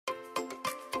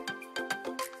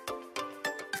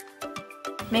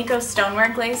Mayco stoneware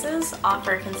glazes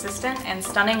offer consistent and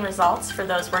stunning results for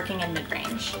those working in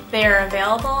mid-range. They are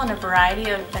available in a variety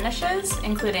of finishes,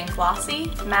 including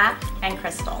glossy, matte, and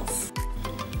crystals.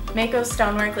 Mayco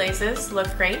stoneware glazes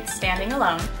look great standing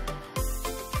alone,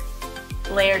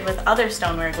 layered with other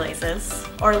stoneware glazes,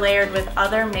 or layered with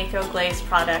other Mayco glaze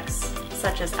products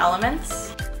such as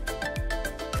elements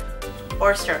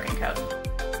or stroke and coat.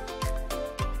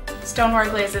 Stoneware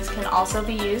glazes can also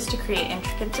be used to create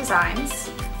intricate designs.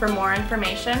 For more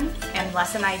information and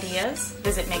lesson ideas,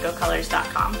 visit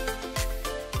MaycoColors.com.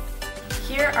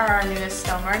 Here are our newest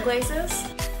stoneware glazes.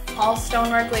 All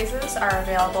stoneware glazes are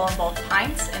available in both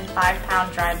pints and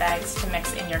 5-pound dry bags to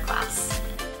mix in your class.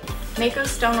 Mayco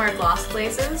stoneware gloss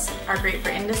glazes are great for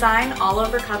InDesign,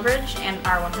 all-over coverage, and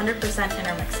are 100%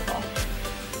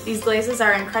 intermixable. These glazes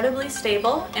are incredibly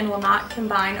stable and will not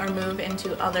combine or move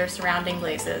into other surrounding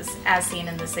glazes, as seen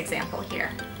in this example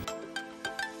here.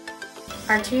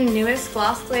 Our two newest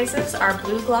gloss glazes are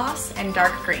blue gloss and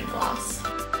dark green gloss.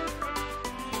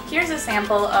 Here's a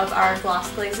sample of our gloss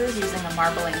glazes using a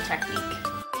marbling technique.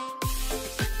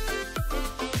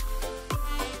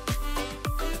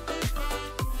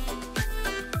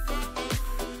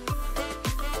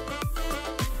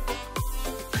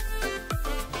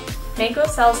 Mayco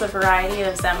sells a variety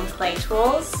of Xiem clay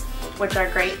tools, which are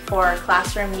great for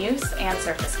classroom use and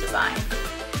surface design.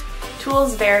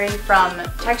 Tools vary from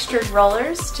textured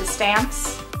rollers to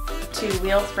stamps to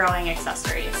wheel throwing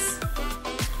accessories.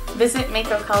 Visit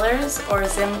Mayco Colors or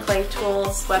Xiem Clay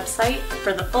Tools website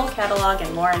for the full catalog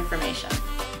and more information.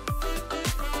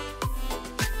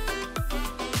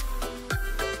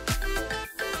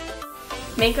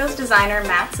 Mayco's designer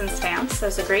mats and stamps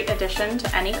is a great addition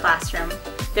to any classroom.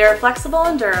 They are flexible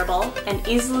and durable and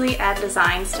easily add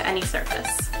designs to any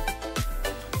surface.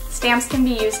 Stamps can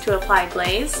be used to apply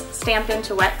glaze, stamp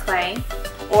into wet clay,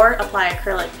 or apply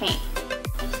acrylic paint.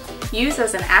 Use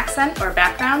as an accent or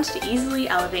background to easily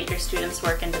elevate your students'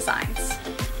 work and designs.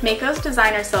 Mayco's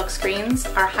designer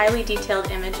Silkscreens are highly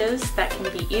detailed images that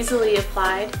can be easily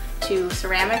applied to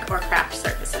ceramic or craft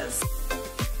surfaces.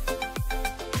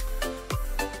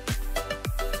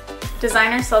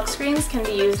 Designer Silkscreens can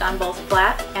be used on both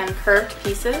flat and curved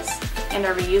pieces and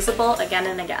are reusable again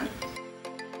and again.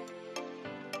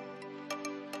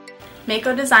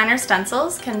 Mayco Designer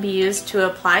Stencils can be used to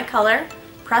apply color,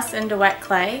 press into wet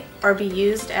clay, or be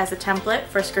used as a template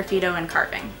for sgraffito and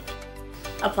carving.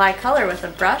 Apply color with a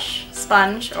brush,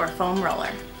 sponge, or foam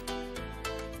roller.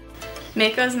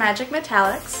 Mayco's Magic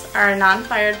Metallics are a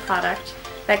non-fired product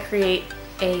that create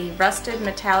a rusted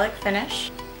metallic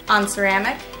finish on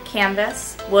ceramic,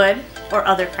 canvas, wood, or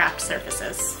other craft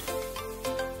surfaces.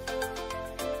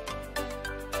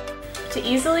 To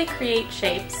easily create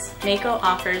shapes, Mayco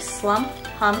offers slump,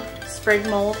 hump, sprig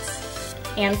molds,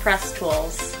 and press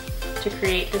tools to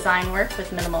create design work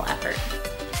with minimal effort.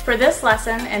 For this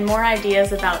lesson and more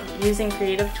ideas about using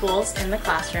creative tools in the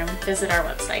classroom, visit our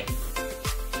website.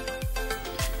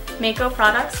 Mayco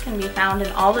products can be found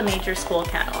in all the major school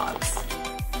catalogs.